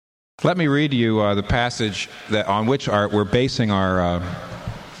Let me read to you the passage on which we're basing the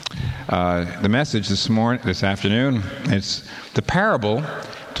message this afternoon. It's the parable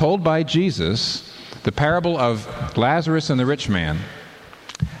told by Jesus, the parable of Lazarus and the rich man.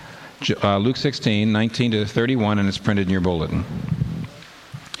 Luke 16, 19 to 31, and it's printed in your bulletin.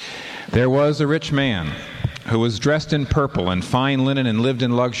 There was a rich man who was dressed in purple and fine linen and lived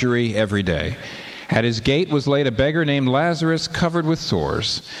in luxury every day. At his gate was laid a beggar named Lazarus, covered with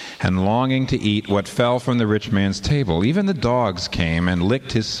sores, and longing to eat what fell from the rich man's table. Even the dogs came and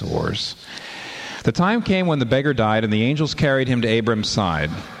licked his sores. The time came when the beggar died, and the angels carried him to Abram's side.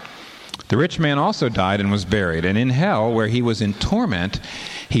 The rich man also died and was buried, and in hell, where he was in torment,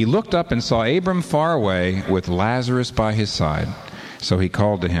 he looked up and saw Abram far away with Lazarus by his side. So he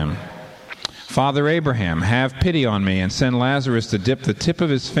called to him, "Father Abraham, have pity on me, and send Lazarus to dip the tip of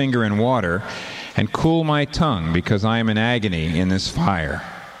his finger in water and cool my tongue, because I am in agony in this fire."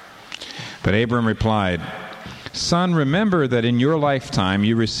 But Abram replied, "Son, remember that in your lifetime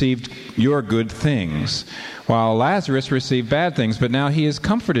you received your good things, while Lazarus received bad things, but now he is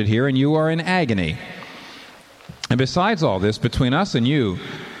comforted here and you are in agony. And besides all this, between us and you,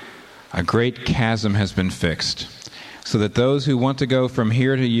 a great chasm has been fixed, so that those who want to go from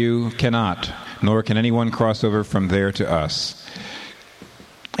here to you cannot, nor can anyone cross over from there to us."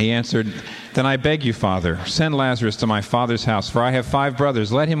 He answered, "Then I beg you, Father, send Lazarus to my father's house, for I have 5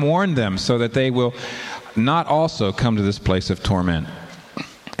 brothers. Let him warn them, so that they will not also come to this place of torment."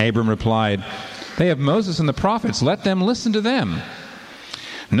 Abram replied, "They have Moses and the prophets. Let them listen to them."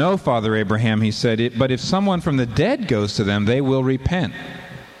 "No, Father Abraham," he said, "but if someone from the dead goes to them, they will repent."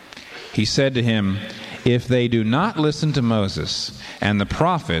 He said to him, "If they do not listen to Moses and the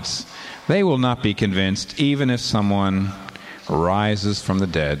prophets, they will not be convinced, even if someone rises from the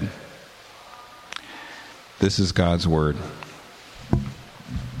dead." This is God's Word.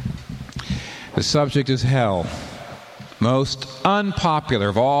 The subject is hell, most unpopular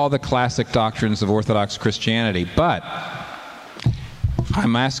of all the classic doctrines of Orthodox Christianity. But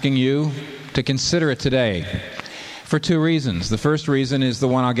I'm asking you to consider it today for 2 reasons. The first reason is the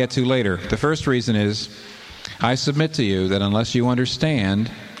one I'll get to later. The first reason is, I submit to you that unless you understand,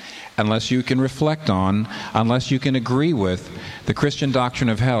 unless you can reflect on, unless you can agree with the Christian doctrine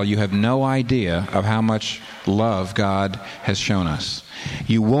of hell, you have no idea of how much love God has shown us.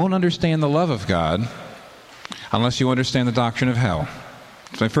 You won't understand the love of God unless you understand the doctrine of hell.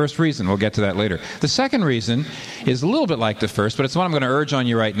 It's my first reason. We'll get to that later. The second reason is a little bit like the first, but it's what I'm going to urge on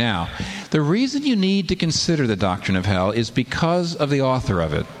you right now. The reason you need to consider the doctrine of hell is because of the author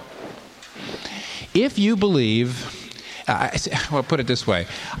of it. If you believe... Well, put it this way.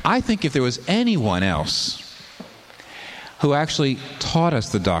 I think if there was anyone else who actually taught us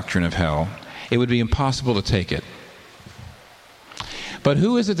the doctrine of hell, it would be impossible to take it. But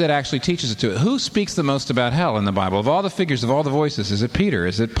who is it that actually teaches it to it? Who speaks the most about hell in the Bible? Of all the figures, of all the voices, is it Peter?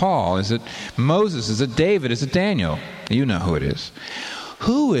 Is it Paul? Is it Moses? Is it David? Is it Daniel? You know who it is.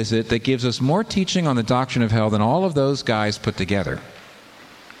 Who is it that gives us more teaching on the doctrine of hell than all of those guys put together?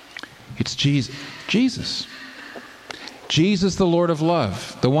 It's Jesus. Jesus, the Lord of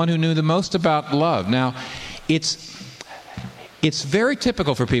love, the one who knew the most about love. Now, it's very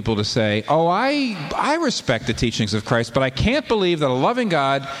typical for people to say, "Oh, I respect the teachings of Christ, but I can't believe that a loving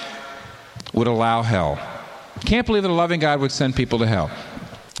God would allow hell. Can't believe that a loving God would send people to hell."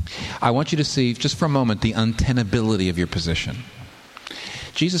 I want you to see, just for a moment, the untenability of your position.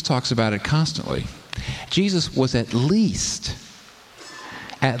 Jesus talks about it constantly. Jesus was at least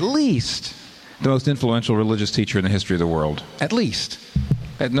the most influential religious teacher in the history of the world. At least.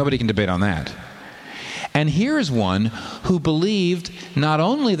 Nobody can debate on that. And here is one who believed not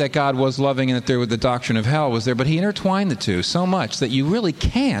only that God was loving and that the doctrine of hell was there, but he intertwined the two so much that you really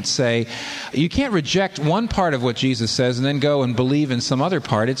can't say, you can't reject one part of what Jesus says and then go and believe in some other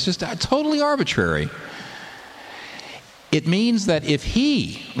part. It's just totally arbitrary. It means that if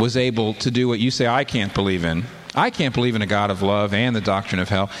he was able to do what you say I can't believe in a God of love and the doctrine of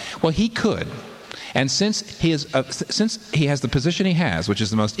hell, well, he could. And since he has the position he has, which is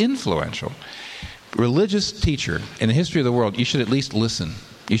the most influential religious teacher in the history of the world, you should at least listen.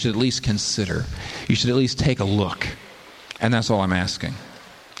 You should at least consider. You should at least take a look. And that's all I'm asking.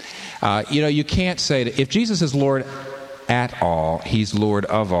 You can't say that if Jesus is Lord at all, he's Lord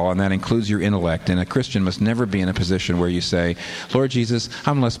of all, and that includes your intellect. And a Christian must never be in a position where you say, "Lord Jesus,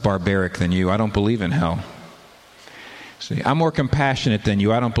 I'm less barbaric than you. I don't believe in hell. See, I'm more compassionate than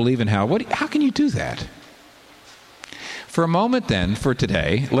you. I don't believe in hell." How can you do that? For a moment then, for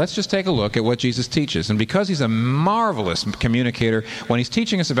today, let's just take a look at what Jesus teaches. And because he's a marvelous communicator, when he's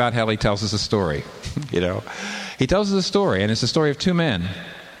teaching us about hell, he tells us a story. He tells us a story, and it's the story of 2 men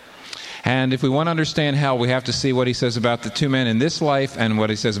And if we want to understand hell, we have to see what he says about the two men in this life and what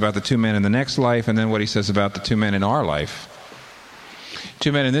he says about the two men in the next life, and then what he says about the two men in our life.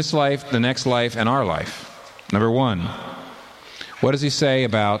 Two men in this life, the next life, and our life. Number one, what does he say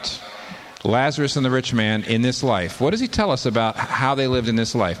about Lazarus and the rich man in this life? What does he tell us about how they lived in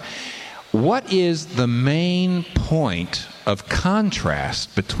this life? What is the main point of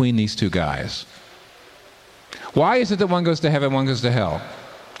contrast between these two guys? Why is it that one goes to heaven, one goes to hell?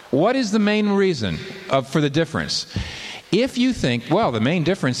 What is the main reason for the difference? If you think, well, the main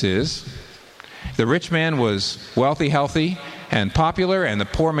difference is the rich man was wealthy, healthy, and popular, and the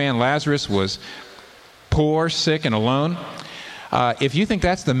poor man, Lazarus, was poor, sick, and alone. If you think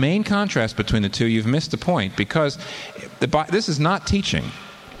that's the main contrast between the two, you've missed the point, because this is not teaching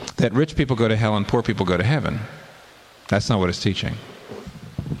that rich people go to hell and poor people go to heaven. That's not what it's teaching.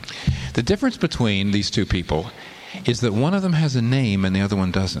 The difference between these two people is that one of them has a name and the other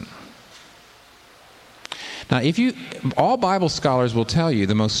one doesn't. Now, all Bible scholars will tell you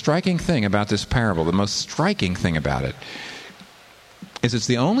the most striking thing about this parable, the most striking thing about it, is it's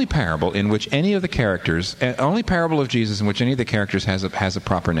the only parable in which any of the characters, only parable of Jesus in which any of the characters has a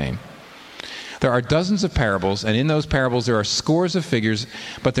proper name. There are dozens of parables, and in those parables there are scores of figures,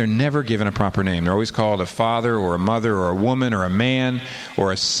 but they're never given a proper name. They're always called a father or a mother or a woman or a man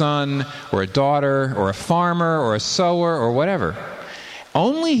or a son or a daughter or a farmer or a sower or whatever.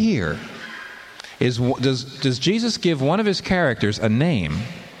 Only here does Jesus give one of his characters a name,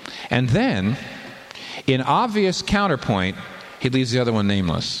 and then, in obvious counterpoint, he leaves the other one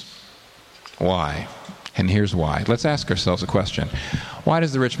nameless. Why? And here's why. Let's ask ourselves a question. Why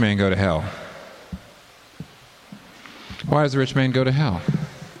does the rich man go to hell? Why does the rich man go to hell?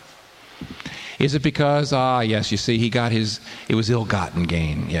 Is it because, yes, you see, it was ill-gotten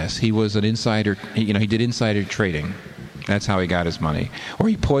gain. Yes, he was an insider, he did insider trading. That's how he got his money. Or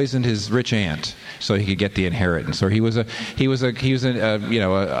he poisoned his rich aunt so he could get the inheritance. Or he was a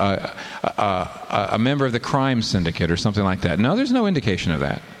member of the crime syndicate or something like that. No, there's no indication of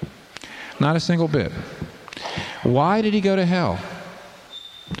that. Not a single bit. Why did he go to hell?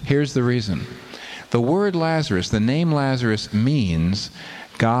 Here's the reason. The word Lazarus, the name Lazarus, means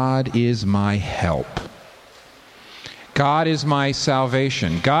God is my help. God is my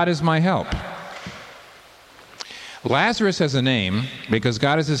salvation. God is my help. Lazarus has a name because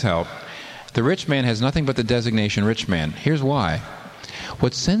God is his help. The rich man has nothing but the designation rich man. Here's why.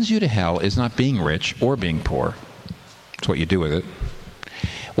 What sends you to hell is not being rich or being poor. It's what you do with it.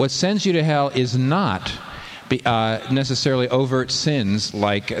 What sends you to hell is not necessarily overt sins,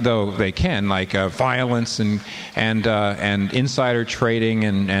 though they can, like violence and insider trading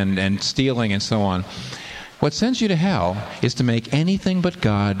and stealing and so on. What sends you to hell is to make anything but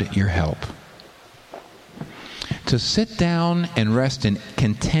God your help. To sit down and rest in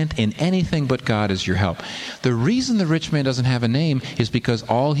content in anything but God as your help. The reason the rich man doesn't have a name is because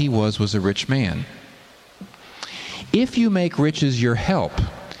all he was a rich man. If you make riches your help,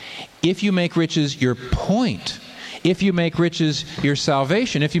 if you make riches your point, if you make riches your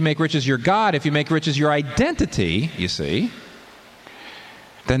salvation, if you make riches your God, if you make riches your identity, you see,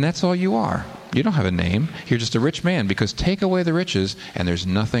 then that's all you are. You don't have a name. You're just a rich man, because take away the riches and there's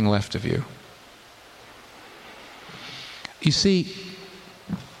nothing left of you. You see,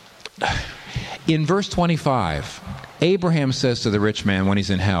 in verse 25, Abraham says to the rich man when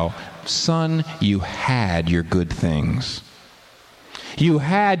he's in hell, "Son, you had your good things." You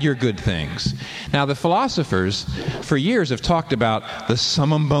had your good things. Now, the philosophers for years have talked about the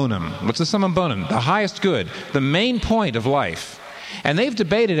summum bonum. What's the summum bonum? The highest good, the main point of life. And they've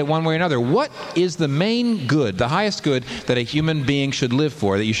debated it one way or another. What is the main good, the highest good that a human being should live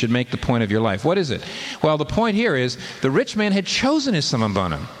for, that you should make the point of your life? What is it? Well, the point here is the rich man had chosen his summum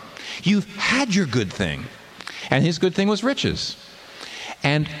bonum. You've had your good thing. And his good thing was riches.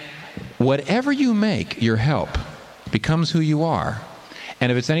 And whatever you make your help becomes who you are.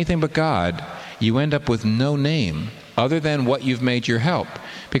 And if it's anything but God, you end up with no name other than what you've made your help,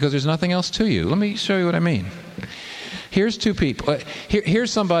 because there's nothing else to you. Let me show you what I mean. Here's two people.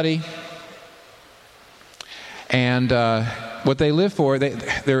 Here's somebody, and what they live for,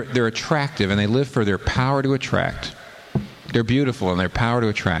 they're attractive, and they live for their power to attract. They're beautiful, and their power to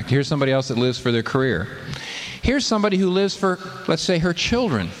attract. Here's somebody else that lives for their career. Here's somebody who lives for, let's say, her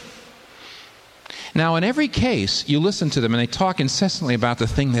children. Now, in every case, you listen to them, and they talk incessantly about the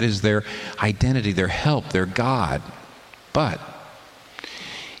thing that is their identity, their help, their God. But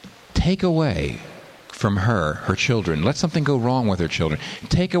take away from her children. Let something go wrong with her children.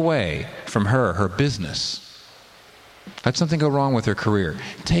 Take away from her business. Let something go wrong with her career.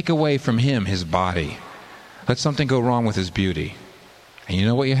 Take away from him his body. Let something go wrong with his beauty. And you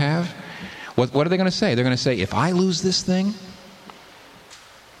know what you have? What are they going to say? They're going to say, if I lose this thing,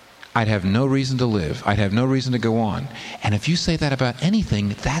 I'd have no reason to live. I'd have no reason to go on. And if you say that about anything,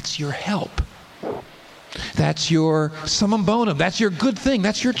 that's your help. That's your summum bonum. That's your good thing.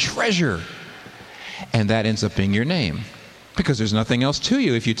 That's your treasure. And that ends up being your name. Because there's nothing else to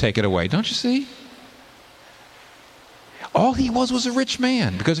you if you take it away. Don't you see? All he was a rich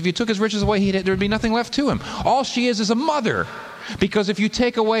man. Because if you took his riches away, there'd be nothing left to him. All she is a mother. Because if you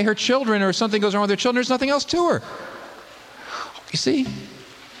take away her children or something goes wrong with her children, there's nothing else to her. You see?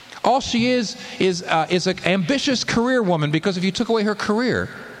 All she is an ambitious career woman, because if you took away her career,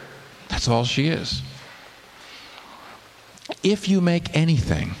 that's all she is. If you make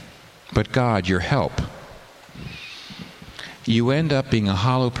anything but God your help, you end up being a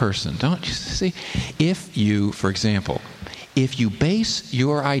hollow person. Don't you see? If you, for example, if you base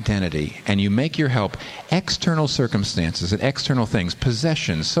your identity and you make your help external circumstances and external things,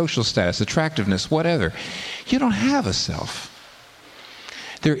 possessions, social status, attractiveness, whatever, you don't have a self.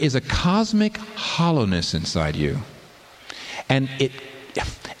 There is a cosmic hollowness inside you. And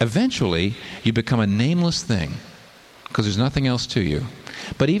eventually you become a nameless thing because there's nothing else to you.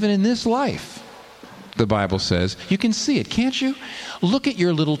 But even in this life, the Bible says, you can see it, can't you? Look at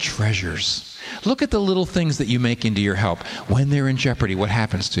your little treasures. Look at the little things that you make into your help. When they're in jeopardy, what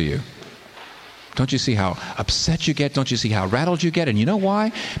happens to you? Don't you see how upset you get? Don't you see how rattled you get? And you know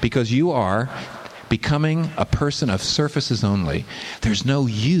why? Because you are becoming a person of surfaces only. There's no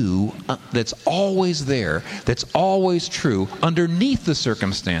you that's always there, that's always true, underneath the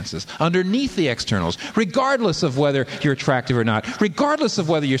circumstances, underneath the externals, regardless of whether you're attractive or not, regardless of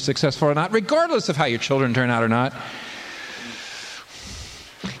whether you're successful or not, regardless of how your children turn out or not.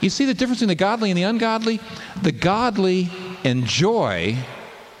 You see the difference between the godly and the ungodly? The godly enjoy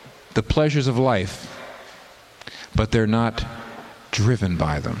the pleasures of life, but they're not driven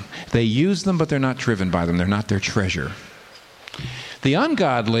by them. They use them, but they're not driven by them. They're not their treasure. The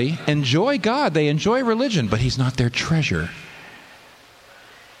ungodly enjoy God. They enjoy religion, but He's not their treasure.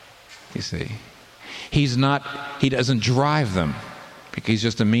 You see? He doesn't drive them. He's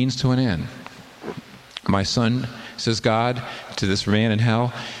just a means to an end. My son, says God to this man in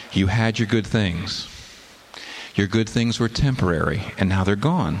hell, you had your good things. Your good things were temporary, and now they're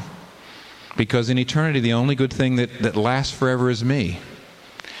gone. Because in eternity, the only good thing that lasts forever is me.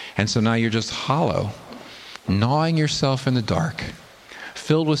 And so now you're just hollow, gnawing yourself in the dark,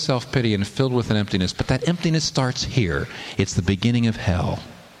 filled with self-pity and filled with an emptiness. But that emptiness starts here. It's the beginning of hell.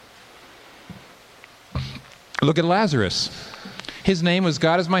 Look at Lazarus. His name was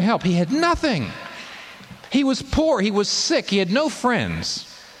God is my help. He had nothing. He was poor. He was sick. He had no friends.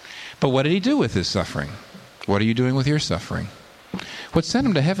 But what did he do with his suffering? What are you doing with your suffering? What sent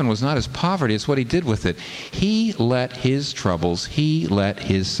him to heaven was not his poverty, it's what he did with it. He let his troubles, he let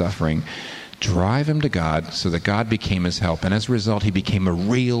his suffering drive him to God so that God became his help. And as a result, he became a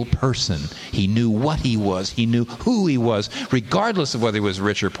real person. He knew what he was. He knew who he was, regardless of whether he was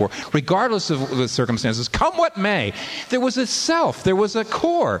rich or poor, regardless of the circumstances. Come what may, there was a self, there was a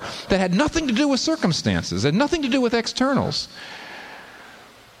core that had nothing to do with circumstances, had nothing to do with externals.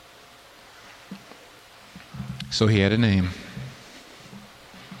 So he had a name.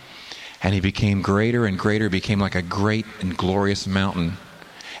 And he became greater and greater, became like a great and glorious mountain.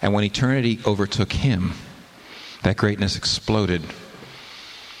 And when eternity overtook him, that greatness exploded.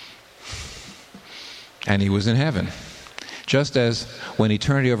 And he was in heaven. Just as when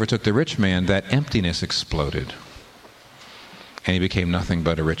eternity overtook the rich man, that emptiness exploded. And he became nothing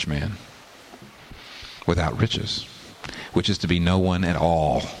but a rich man. Without riches. Which is to be no one at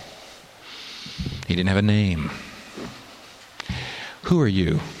all. He didn't have a name. Who are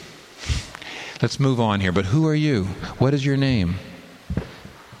you? Let's move on here. But who are you? What is your name?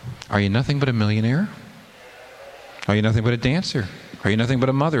 Are you nothing but a millionaire? Are you nothing but a dancer? Are you nothing but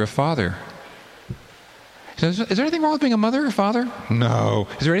a mother, a father? Is there anything wrong with being a mother or father? No.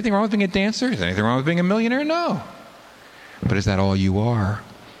 Is there anything wrong with being a dancer? Is there anything wrong with being a millionaire? No. But is that all you are?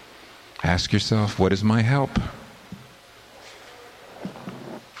 Ask yourself, what is my help?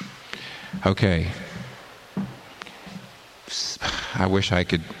 Okay. I wish I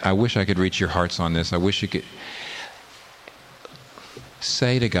could reach your hearts on this. I wish you could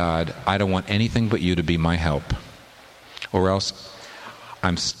say to God, I don't want anything but you to be my help, or else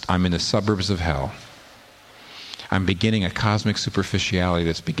I'm in the suburbs of hell. I'm beginning a cosmic superficiality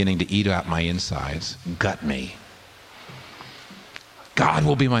that's beginning to eat out my insides, gut me. God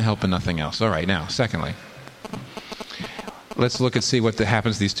will be my help and nothing else. All right, now, secondly, let's look and see what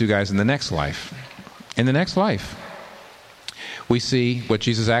happens to these two guys in the next life. In the next life, we see what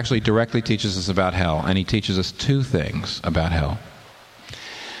Jesus actually directly teaches us about hell, and he teaches us two things about hell.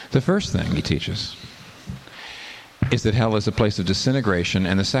 The first thing he teaches is that hell is a place of disintegration,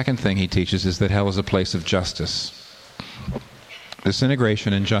 and the second thing he teaches is that hell is a place of justice.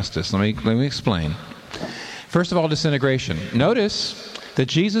 Disintegration and justice. Let me explain. First of all, disintegration. Notice that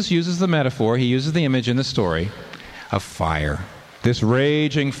Jesus uses the metaphor, he uses the image in the story of fire. This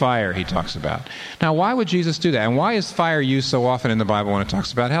raging fire he talks about. Now, why would Jesus do that? And why is fire used so often in the Bible when it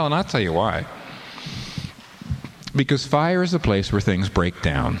talks about hell? And I'll tell you why. Because fire is a place where things break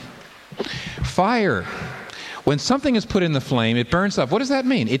down. Fire, when something is put in the flame, it burns up. What does that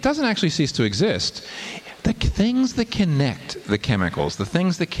mean? It doesn't actually cease to exist. The things that connect the chemicals, the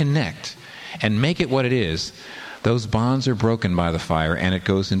things that connect and make it what it is, those bonds are broken by the fire, and it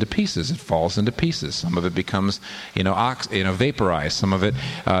goes into pieces. It falls into pieces. Some of it becomes, vaporized. Some of it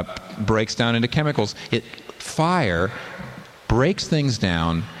breaks down into chemicals. Fire breaks things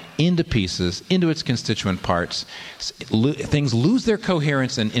down into pieces, into its constituent parts. Things lose their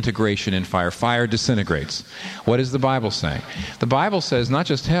coherence and integration in fire. Fire disintegrates. What does the Bible say? The Bible says not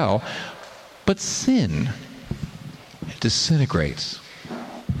just hell, but sin disintegrates.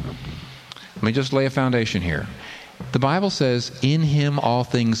 Let me just lay a foundation here. The Bible says, in him all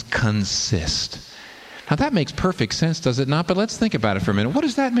things consist. Now that makes perfect sense, does it not? But let's think about it for a minute. What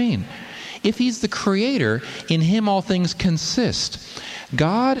does that mean? If he's the creator, in him all things consist.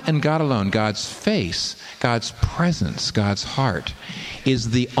 God and God alone, God's face, God's presence, God's heart, is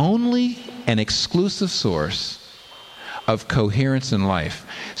the only and exclusive source of coherence in life.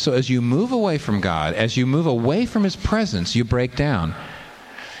 So as you move away from God, as you move away from his presence, you break down.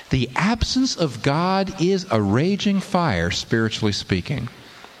 The absence of God is a raging fire, spiritually speaking.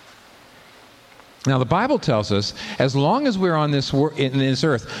 Now, the Bible tells us, as long as we're on this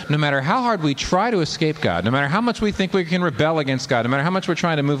earth, no matter how hard we try to escape God, no matter how much we think we can rebel against God, no matter how much we're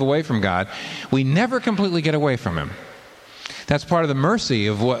trying to move away from God, we never completely get away from him. That's part of the mercy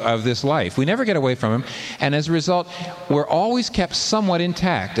of this life. We never get away from him, and as a result, we're always kept somewhat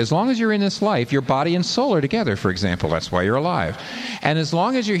intact. As long as you're in this life, your body and soul are together, for example. That's why you're alive. And as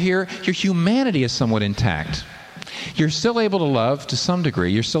long as you're here, your humanity is somewhat intact. You're still able to love to some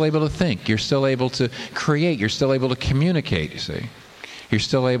degree. You're still able to think. You're still able to create. You're still able to communicate, you see. You're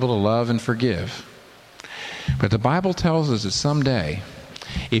still able to love and forgive. But the Bible tells us that someday,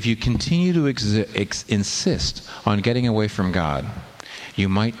 if you continue to insist on getting away from God, you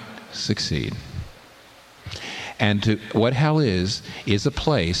might succeed. And what hell is a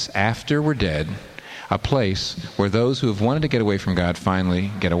place, after we're dead, a place where those who have wanted to get away from God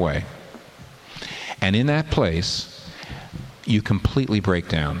finally get away. And in that place, you completely break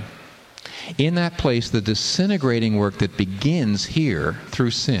down. In that place, the disintegrating work that begins here through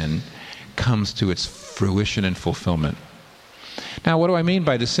sin comes to its fruition and fulfillment. Now, what do I mean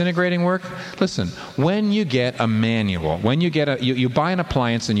by disintegrating work? Listen, when you get a manual, when you buy an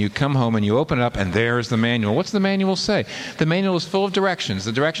appliance and you come home and you open it up and there's the manual. What's the manual say? The manual is full of directions.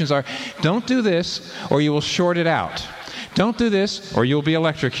 The directions are, don't do this or you will short it out. Don't do this or you'll be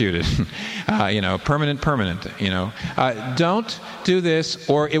electrocuted. Permanent. Don't do this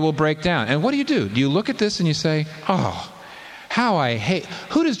or it will break down. And what do? Do you look at this and you say, oh, how I hate,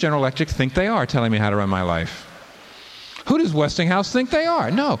 who does General Electric think they are telling me how to run my life? Who does Westinghouse think they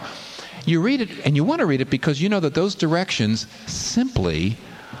are? No. You read it, and you want to read it because you know that those directions simply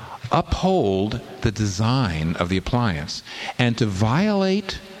uphold the design of the appliance. And to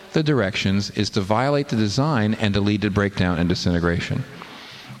violate the directions is to violate the design and to lead to breakdown and disintegration.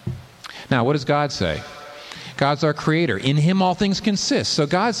 Now, what does God say? God's our creator. In him all things consist. So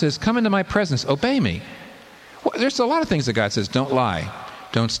God says, come into my presence, obey me. Well, there's a lot of things that God says. Don't lie.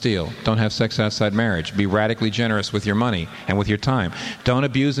 Don't steal. Don't have sex outside marriage. Be radically generous with your money and with your time. Don't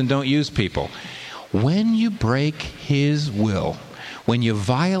abuse and don't use people. When you break his will, when you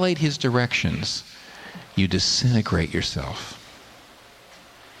violate his directions, you disintegrate yourself.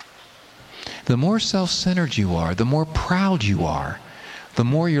 The more self-centered you are, the more proud you are, the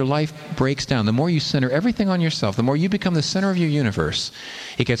more your life breaks down, the more you center everything on yourself, the more you become the center of your universe.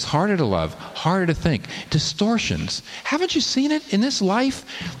 It gets harder to love, harder to think. Distortions. Haven't you seen it in this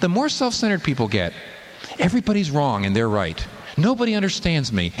life? The more self-centered people get, everybody's wrong and they're right. Nobody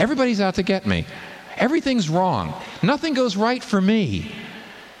understands me. Everybody's out to get me. Everything's wrong. Nothing goes right for me.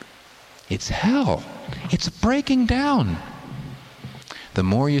 It's hell. It's breaking down. The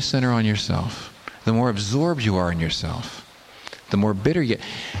more you center on yourself, the more absorbed you are in yourself, the more bitter you get.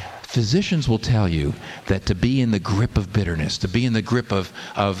 Physicians will tell you that to be in the grip of bitterness, to be in the grip of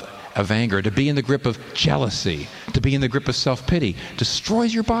anger, to be in the grip of jealousy, to be in the grip of self-pity,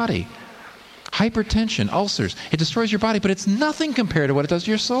 destroys your body. Hypertension, ulcers, it destroys your body, but it's nothing compared to what it does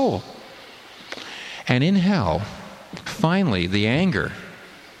to your soul. And in hell, finally, the anger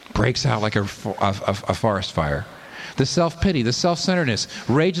breaks out like a forest fire. The self-pity, the self-centeredness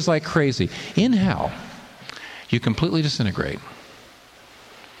rages like crazy. In hell, you completely disintegrate.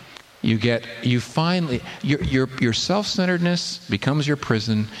 Your self-centeredness becomes your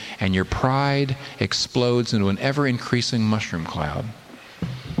prison, and your pride explodes into an ever-increasing mushroom cloud.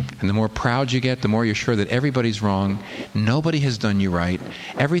 And the more proud you get, the more you're sure that everybody's wrong, nobody has done you right,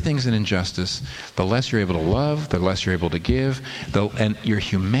 everything's an injustice, the less you're able to love, the less you're able to give, and your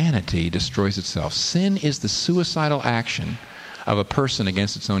humanity destroys itself. Sin is the suicidal action of a person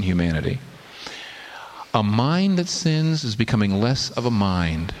against its own humanity. A mind that sins is becoming less of a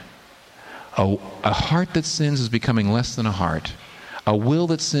mind. A heart that sins is becoming less than a heart. A will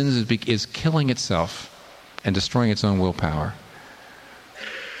that sins is killing itself and destroying its own willpower.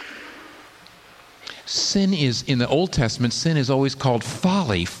 Sin is, in the Old Testament, sin is always called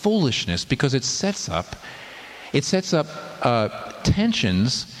folly, foolishness, because it sets up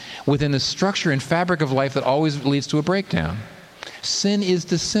tensions within the structure and fabric of life that always leads to a breakdown. Sin is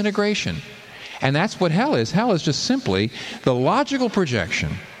disintegration. And that's what hell is. Hell is just simply the logical projection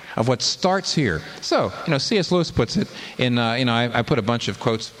of what starts here. So, C.S. Lewis puts it in, I put a bunch of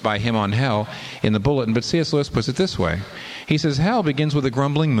quotes by him on hell in the bulletin, but C.S. Lewis puts it this way. He says, hell begins with a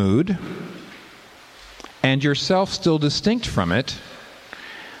grumbling mood, and yourself still distinct from it,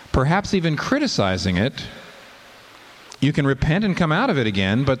 perhaps even criticizing it. You can repent and come out of it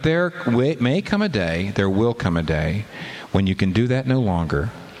again, but there will come a day, when you can do that no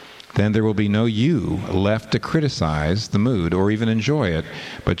longer. Then there will be no you left to criticize the mood or even enjoy it,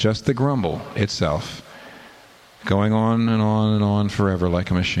 but just the grumble itself, going on and on and on forever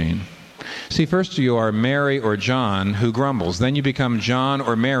like a machine. See, first you are Mary or John who grumbles. Then you become John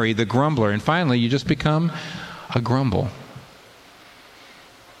or Mary, the grumbler. And finally, you just become a grumble.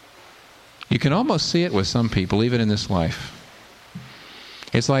 You can almost see it with some people, even in this life.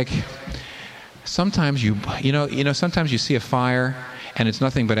 It's like sometimes sometimes you see a fire and it's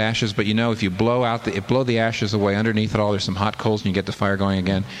nothing but ashes, but if you blow the ashes away, underneath it all there's some hot coals and you get the fire going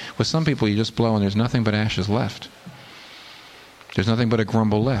again. With some people you just blow and there's nothing but ashes left. There's nothing but a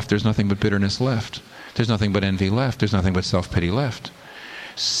grumble left. There's nothing but bitterness left. There's nothing but envy left. There's nothing but self-pity left.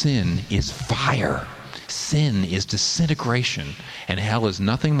 Sin is fire. Sin is disintegration. And hell is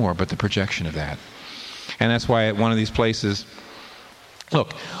nothing more but the projection of that. And that's why at one of these places,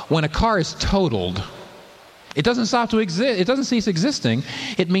 look, when a car is totaled, it doesn't stop to exist. It doesn't cease existing.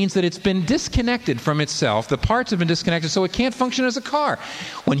 It means that it's been disconnected from itself. The parts have been disconnected, so it can't function as a car.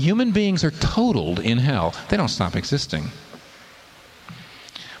 When human beings are totaled in hell, they don't stop existing.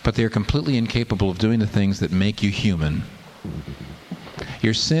 But they are completely incapable of doing the things that make you human.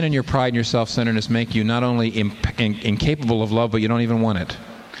 Your sin and your pride and your self-centeredness make you not only incapable of love, but you don't even want it.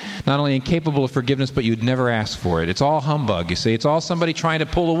 Not only incapable of forgiveness, but you'd never ask for it. It's all humbug, you see. It's all somebody trying to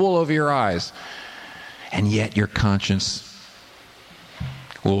pull the wool over your eyes. And yet your conscience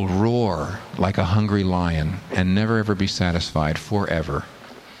will roar like a hungry lion and never ever be satisfied forever.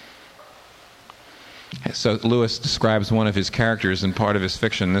 So Lewis describes one of his characters in part of his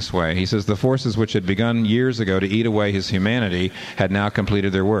fiction this way. He says, the forces which had begun years ago to eat away his humanity had now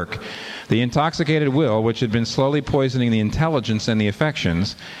completed their work. The intoxicated will, which had been slowly poisoning the intelligence and the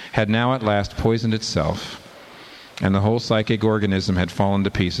affections, had now at last poisoned itself, and the whole psychic organism had fallen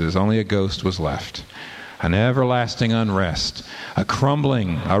to pieces. Only a ghost was left. An everlasting unrest, a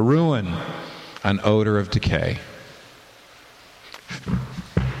crumbling, a ruin, an odor of decay.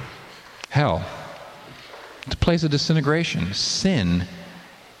 Hell. It's a place of disintegration. Sin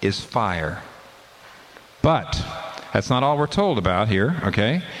is fire. But that's not all we're told about here,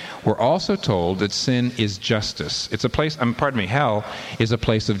 okay? We're also told that sin is justice. It's a place, hell is a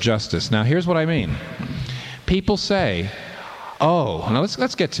place of justice. Now, here's what I mean. People say,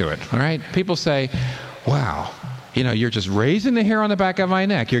 let's get to it, all right? People say, wow, you're just raising the hair on the back of my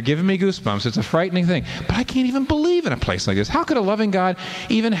neck. You're giving me goosebumps. It's a frightening thing. But I can't even believe in a place like this. How could a loving God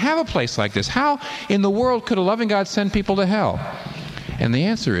even have a place like this? How in the world could a loving God send people to hell? And the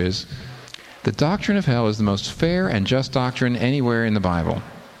answer is, the doctrine of hell is the most fair and just doctrine anywhere in the Bible.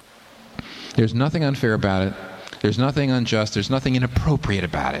 There's nothing unfair about it. There's nothing unjust. There's nothing inappropriate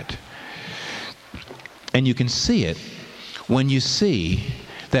about it. And you can see it when you see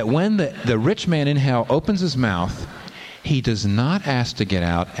that when the rich man in hell opens his mouth, he does not ask to get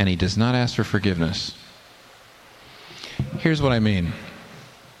out, and he does not ask for forgiveness. Here's what I mean.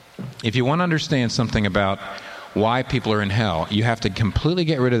 If you want to understand something about why people are in hell, you have to completely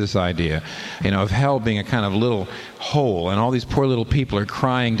get rid of this idea, of hell being a kind of little hole, and all these poor little people are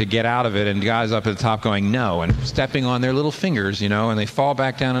crying to get out of it, and guys up at the top going no, and stepping on their little fingers, and they fall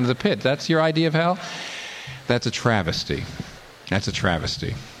back down into the pit. That's your idea of hell? That's a travesty. That's a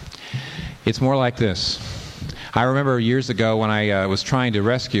travesty. It's more like this. I remember years ago when I was trying to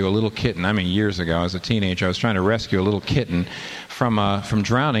rescue a little kitten. I mean, years ago, as a teenager, I was trying to rescue a little kitten from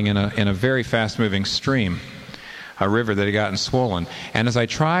drowning in a very fast-moving stream, a river that had gotten swollen. And as I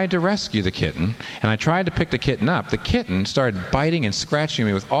tried to rescue the kitten, and I tried to pick the kitten up, the kitten started biting and scratching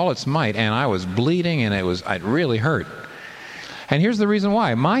me with all its might, and I was bleeding, and it really hurt. And here's the reason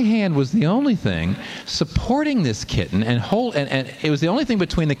why. My hand was the only thing supporting this kitten, and it was the only thing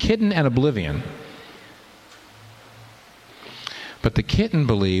between the kitten and oblivion. But the kitten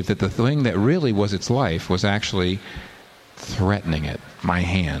believed that the thing that really was its life was actually threatening it, my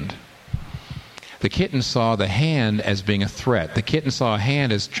hand. The kitten saw the hand as being a threat. The kitten saw a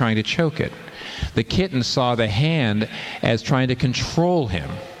hand as trying to choke it. The kitten saw the hand as trying to control him.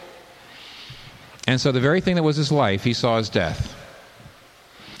 And so the very thing that was his life, he saw as death.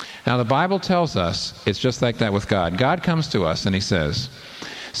 Now the Bible tells us it's just like that with God. God comes to us and he says,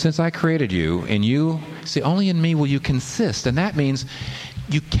 since I created you, and you, see, only in me will you consist. And that means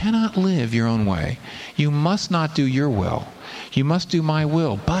you cannot live your own way. You must not do your will. You must do my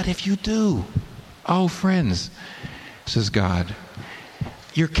will. But if you do, oh friends, says God,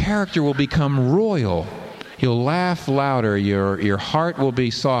 your character will become royal. You'll laugh louder, your heart will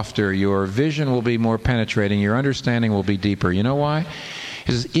be softer, your vision will be more penetrating, your understanding will be deeper. You know why?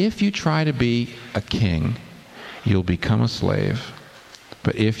 It says, if you try to be a king, you'll become a slave.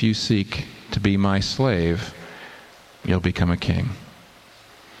 But if you seek to be my slave, you'll become a king.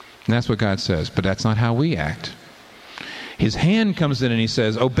 And that's what God says, but that's not how we act. His hand comes in and he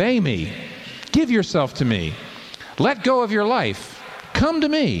says, obey me, give yourself to me, let go of your life, come to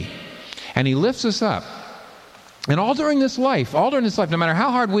me. And he lifts us up. And all during this life, no matter how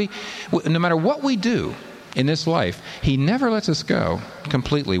hard no matter what we do in this life, he never lets us go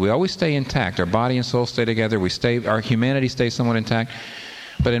completely. We always stay intact. Our body and soul stay together. Our humanity stays somewhat intact.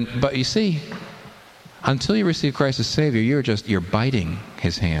 But you see, until you receive Christ as Savior, you're biting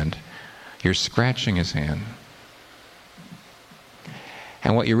his hand. You're scratching his hand.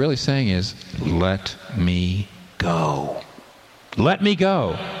 And what you're really saying is, let me go. Let me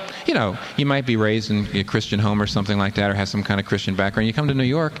go. You know, you might be raised in a Christian home or something like that, or have some kind of Christian background. You come to New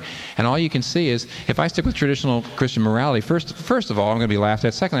York, and all you can see is, if I stick with traditional Christian morality, first of all, I'm going to be laughed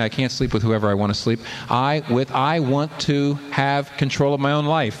at. Secondly, I can't sleep with whoever I want to sleep. I want to have control of my own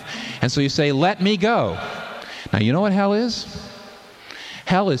life. And so you say, let me go. Now, you know what hell is?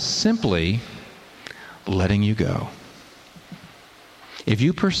 Hell is simply letting you go. If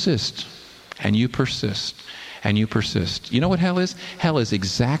you persist, and you persist, and you persist. You know what hell is? Hell is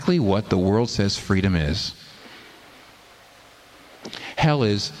exactly what the world says freedom is. Hell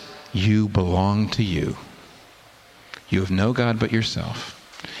is you belong to you. You have no God but yourself.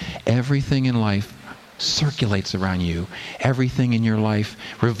 Everything in life circulates around you. Everything in your life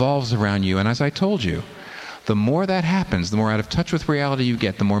revolves around you. And as I told you, the more that happens, the more out of touch with reality you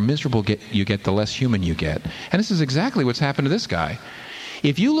get, the more miserable you get, the less human you get. And this is exactly what's happened to this guy.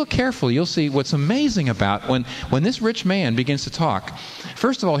 If you look carefully, you'll see what's amazing about when this rich man begins to talk.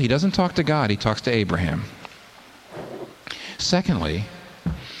 First of all, he doesn't talk to God, he talks to Abraham. Secondly,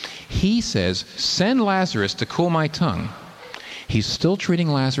 he says, send Lazarus to cool my tongue. He's still treating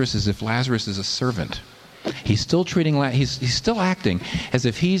Lazarus as if Lazarus is a servant. He's still he's still acting as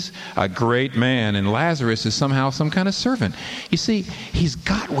if he's a great man and Lazarus is somehow some kind of servant. You see, he's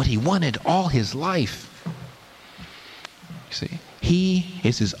got what he wanted all his life. You see? He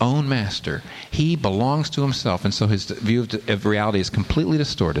is his own master. He belongs to himself, and so his view of reality is completely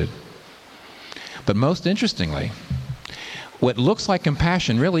distorted. But most interestingly, what looks like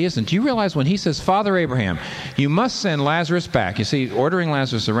compassion really isn't. Do you realize when he says, Father Abraham, you must send Lazarus back. You see, ordering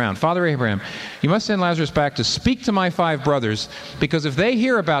Lazarus around. Father Abraham, you must send Lazarus back to speak to my 5 brothers, because if they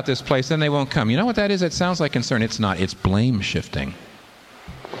hear about this place, then they won't come. You know what that is? It sounds like concern. It's not. It's blame shifting.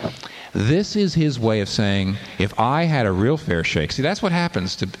 This is his way of saying, if I had a real fair shake. See, that's what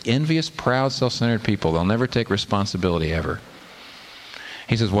happens to envious, proud, self-centered people. They'll never take responsibility ever.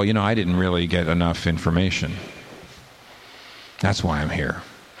 He says, well, I didn't really get enough information. That's why I'm here.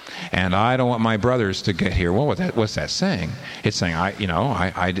 And I don't want my brothers to get here. Well, what's that saying? It's saying,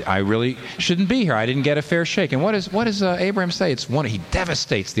 I really shouldn't be here. I didn't get a fair shake. And what does Abraham say? He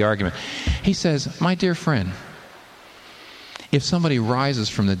devastates the argument. He says, my dear friend, if somebody rises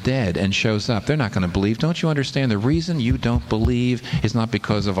from the dead and shows up, they're not going to believe. Don't you understand? The reason you don't believe is not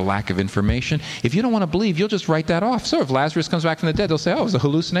because of a lack of information. If you don't want to believe, you'll just write that off. So if Lazarus comes back from the dead, they'll say, oh, it was a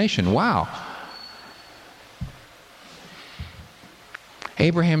hallucination. Wow.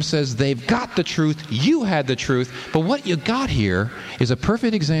 Abraham says, they've got the truth. You had the truth. But what you got here is a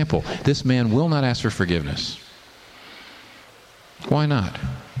perfect example. This man will not ask for forgiveness. Why not?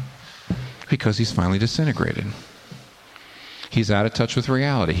 Because he's finally disintegrated. He's out of touch with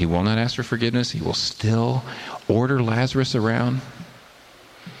reality. He will not ask for forgiveness. He will still order Lazarus around.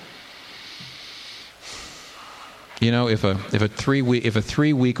 You know, if a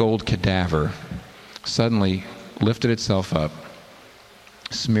 3-week-old cadaver suddenly lifted itself up,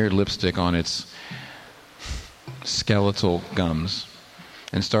 smeared lipstick on its skeletal gums,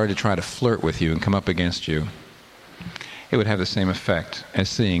 and started to try to flirt with you and come up against you, it would have the same effect as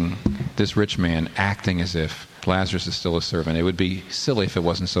seeing this rich man acting as if Lazarus is still a servant. It would be silly if it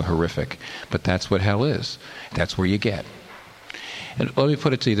wasn't so horrific. But that's what hell is. That's where you get. And let me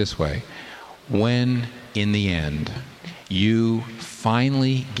put it to you this way. When, in the end, you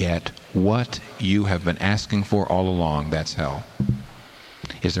finally get what you have been asking for all along, that's hell.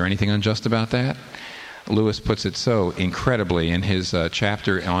 Is there anything unjust about that? Lewis puts it so incredibly in his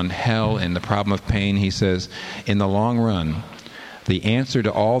chapter on hell and the problem of pain. He says, in the long run, the answer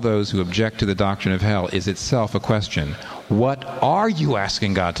to all those who object to the doctrine of hell is itself a question. What are you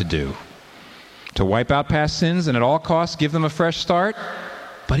asking God to do? To wipe out past sins and at all costs give them a fresh start?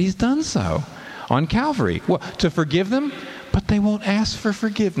 But he's done so on Calvary. Well, to forgive them? But they won't ask for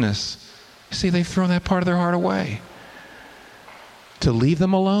forgiveness. You see, they've thrown that part of their heart away. To leave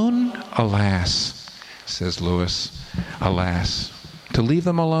them alone? Alas, says Lewis, alas. To leave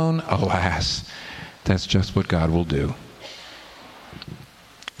them alone? Alas. That's just what God will do.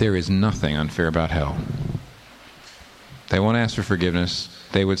 There is nothing unfair about hell. They won't ask for forgiveness.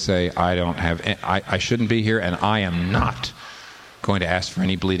 They would say, I shouldn't be here, and I am not going to ask for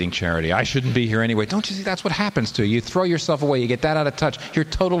any bleeding charity. I shouldn't be here anyway. Don't you see that's what happens to you? You throw yourself away. You get that out of touch. You're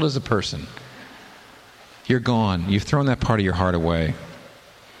totaled as a person. You're gone. You've thrown that part of your heart away.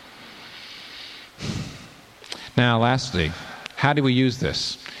 Now, lastly, how do we use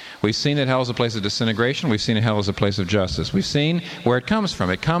this? We've seen that hell is a place of disintegration. We've seen that hell is a place of justice. We've seen where it comes from.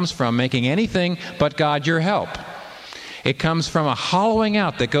 It comes from making anything but God your help. It comes from a hollowing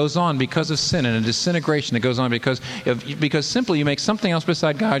out that goes on because of sin and a disintegration that goes on because simply you make something else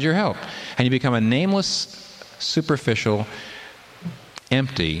beside God your help. And you become a nameless, superficial,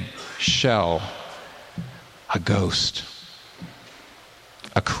 empty shell, a ghost,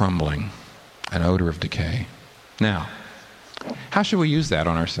 a crumbling, an odor of decay. Now, how should we use that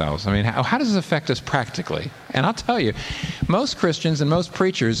on ourselves? I mean, how does this affect us practically? And I'll tell you, most Christians and most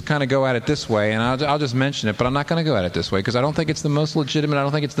preachers kind of go at it this way, and I'll just mention it, but I'm not going to go at it this way because I don't think it's the most legitimate. I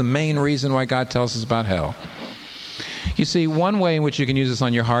don't think it's the main reason why God tells us about hell. You see, one way in which you can use this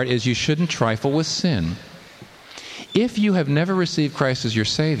on your heart is you shouldn't trifle with sin. If you have never received Christ as your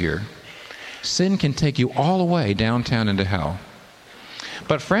Savior, sin can take you all the way downtown into hell.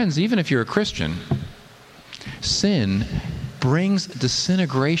 But friends, even if you're a Christian, sin brings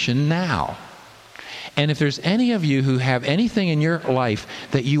disintegration now. And if there's any of you who have anything in your life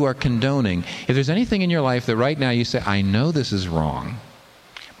that you are condoning, if there's anything in your life that right now you say, I know this is wrong,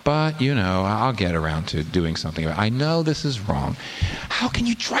 but, I'll get around to doing something about it. I know this is wrong. How can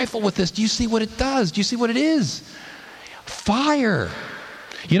you trifle with this? Do you see what it does? Do you see what it is? Fire.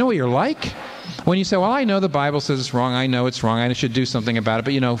 You know what you're like? When you say, well, I know the Bible says it's wrong. I know it's wrong. I should do something about it.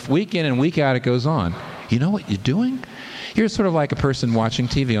 But, week in and week out it goes on. You know what you're doing? You're sort of like a person watching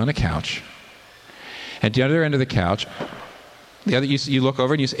TV on a couch. At the other end of the couch, you look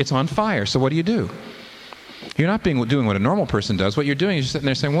over and it's on fire. So what do? You're not doing what a normal person does. What you're doing is you're sitting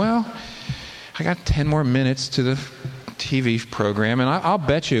there saying, well, I got 10 more minutes to the TV program, and I'll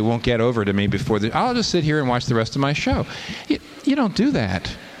bet you it won't get over to me I'll just sit here and watch the rest of my show. You don't do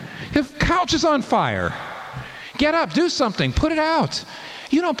that. The couch is on fire. Get up, do something, put it out.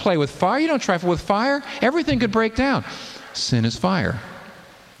 You don't play with fire. You don't trifle with fire. Everything could break down. Sin is fire.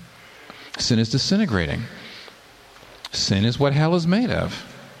 Sin is disintegrating. Sin is what hell is made of.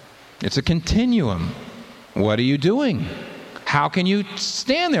 It's a continuum. What are you doing? How can you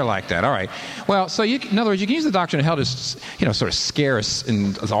stand there like that? All right. Well, so in other words, you can use the doctrine of hell to, sort of scare us,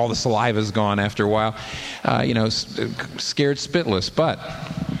 and all the saliva's gone after a while. Scared spitless. But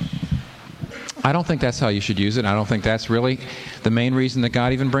I don't think that's how you should use it. I don't think that's really the main reason that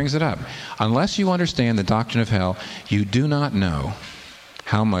God even brings it up. Unless you understand the doctrine of hell, you do not know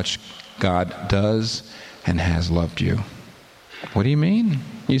how much God does and has loved you. What do you mean?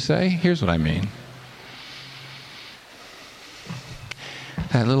 You say? Here's what I mean.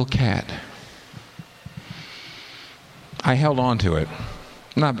 That little cat. I held on to it.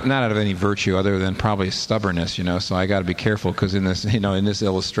 Not out of any virtue other than probably stubbornness, so I got to be careful because in this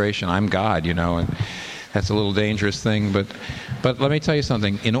illustration, I'm God, and that's a little dangerous thing. But let me tell you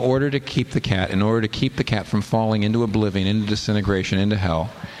something. In order to keep the cat from falling into oblivion, into disintegration, into hell,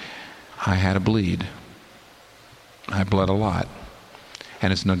 I had to bleed. I bled a lot.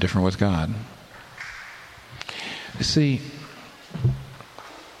 and it's no different with God. You see,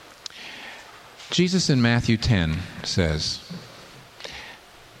 Jesus in Matthew 10 says,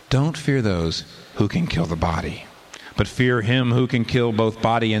 "Don't fear those who can kill the body, but fear him who can kill both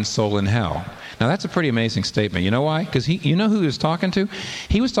body and soul in hell." Now that's a pretty amazing statement. You know why? Because you know who he was talking to?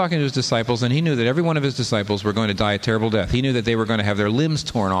 He was talking to his disciples, and he knew that every one of his disciples were going to die a terrible death. He knew that they were going to have their limbs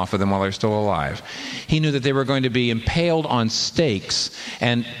torn off of them while they're still alive. He knew that they were going to be impaled on stakes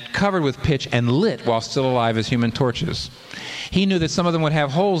and covered with pitch and lit while still alive as human torches. He knew that some of them would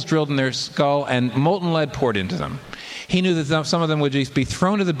have holes drilled in their skull and molten lead poured into them. He knew that some of them would just be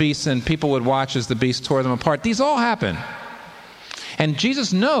thrown to the beasts and people would watch as the beasts tore them apart. These all happen. And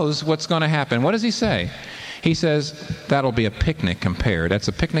Jesus knows what's going to happen. What does he say? He says, that'll be a picnic compared. That's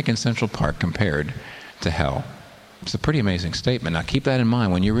a picnic in Central Park compared to hell. It's a pretty amazing statement. Now keep that in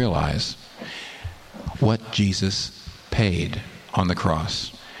mind when you realize what Jesus paid on the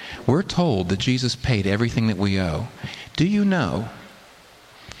cross. We're told that Jesus paid everything that we owe. Do you know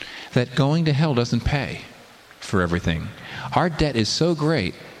that going to hell doesn't pay for everything? Our debt is so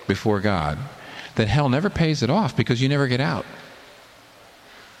great before God that hell never pays it off because you never get out.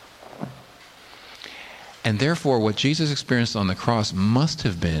 And therefore, what Jesus experienced on the cross must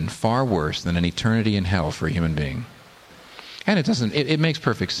have been far worse than an eternity in hell for a human being. And it makes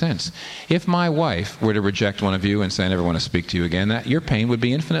perfect sense. If my wife were to reject one of you and say, "I never want to speak to you again," your pain would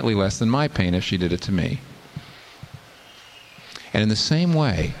be infinitely less than my pain if she did it to me. And in the same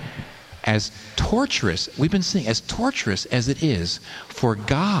way, as torturous, we've been seeing, as torturous as it is for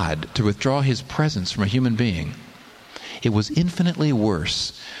God to withdraw his presence from a human being, it was infinitely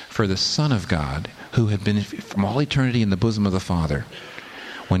worse for the Son of God, who had been from all eternity in the bosom of the Father,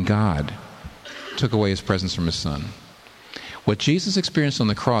 when God took away his presence from his Son. What Jesus experienced on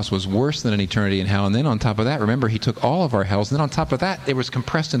the cross was worse than an eternity in hell. And then on top of that, remember, he took all of our hells. And then on top of that, it was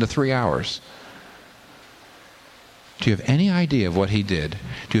compressed into 3 hours. Do you have any idea of what he did?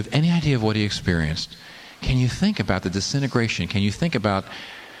 Do you have any idea of what he experienced? Can you think about the disintegration? Can you think about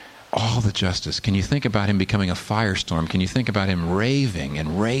all the justice? Can you think about him becoming a firestorm? Can you think about him raving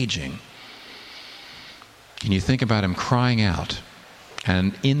and raging? Can you think about him crying out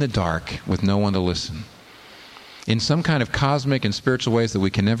and in the dark with no one to listen? In some kind of cosmic and spiritual ways that we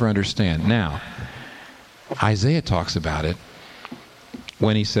can never understand. Now, Isaiah talks about it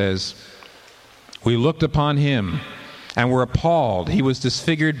when he says, "We looked upon him and were appalled. He was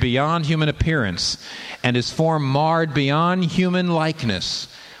disfigured beyond human appearance, and his form marred beyond human likeness."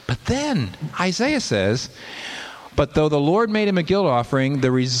 But then Isaiah says, "But though the Lord made him a guilt offering,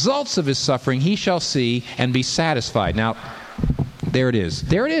 the results of his suffering he shall see and be satisfied." Now, there it is.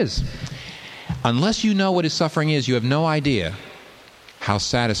 There it is. Unless you know what his suffering is, you have no idea how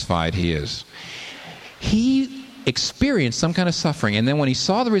satisfied he is. He experienced some kind of suffering, and then when he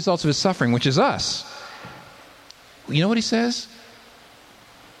saw the results of his suffering, which is us, you know what he says?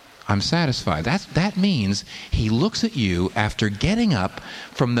 "I'm satisfied." That means he looks at you after getting up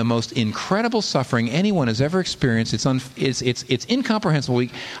from the most incredible suffering anyone has ever experienced. It's incomprehensible.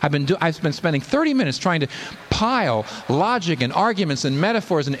 I've been spending 30 minutes trying to pile logic and arguments and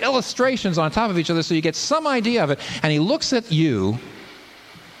metaphors and illustrations on top of each other so you get some idea of it. And he looks at you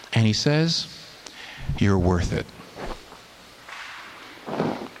and he says, "You're worth it.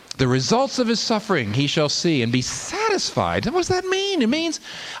 The results of his suffering he shall see and be satisfied." What does that mean? It means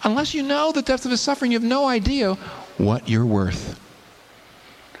unless you know the depth of his suffering, you have no idea what you're worth.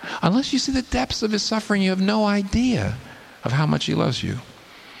 Unless you see the depths of his suffering, you have no idea of how much he loves you.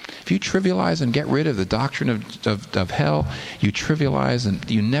 If you trivialize and get rid of the doctrine of hell, you trivialize and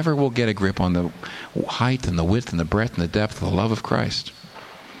you never will get a grip on the height and the width and the breadth and the depth of the love of Christ.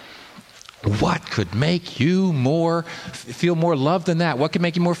 What could make you feel more loved than that? What could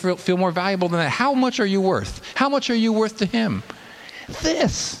make you feel more valuable than that? How much are you worth? How much are you worth to him?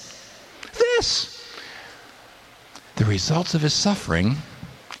 This. The results of his suffering,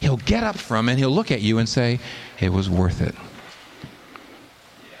 he'll get up from and he'll look at you and say, "It was worth it."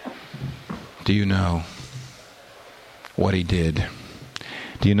 Do you know what he did?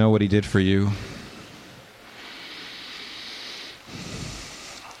 Do you know what he did for you?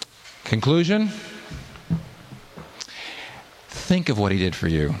 Conclusion? Think of what he did for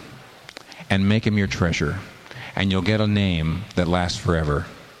you and make him your treasure, and you'll get a name that lasts forever.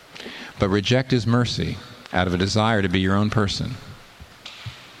 But reject his mercy out of a desire to be your own person.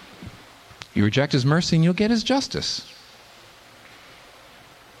 You reject his mercy and you'll get his justice.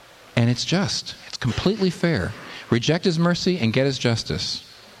 And it's just. It's completely fair. Reject his mercy and get his justice.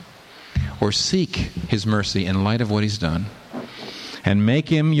 Or seek his mercy in light of what he's done. And make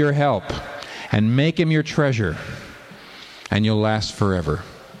him your help. And make him your treasure. and you'll last forever.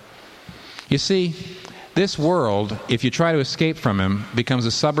 You see, this world, if you try to escape from him, becomes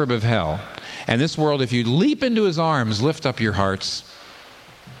a suburb of hell. And this world, if you leap into his arms, lift up your hearts,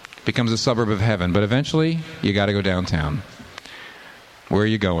 becomes a suburb of heaven. But eventually, you got to go downtown. Where are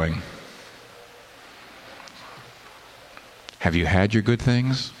you going? Have you had your good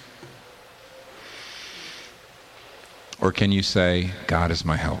things? Or can you say, God is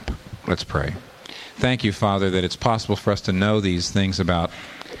my help? Let's pray. Thank you, Father, that it's possible for us to know these things about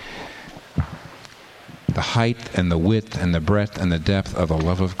the height and the width and the breadth and the depth of the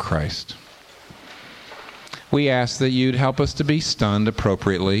love of Christ. We ask that you'd help us to be stunned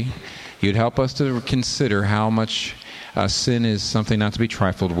appropriately. You'd help us to consider how much sin is something not to be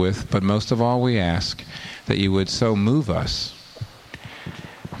trifled with. But most of all, we ask that you would so move us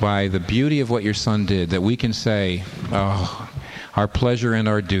by the beauty of what your Son did that we can say, oh, our pleasure and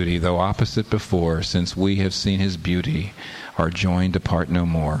our duty, though opposite before, since we have seen his beauty, are joined to part no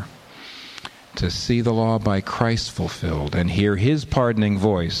more. To see the law by Christ fulfilled and hear his pardoning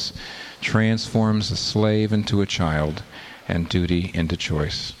voice transforms a slave into a child and duty into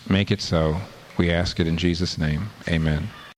choice. Make it so. We ask it in Jesus' name. Amen.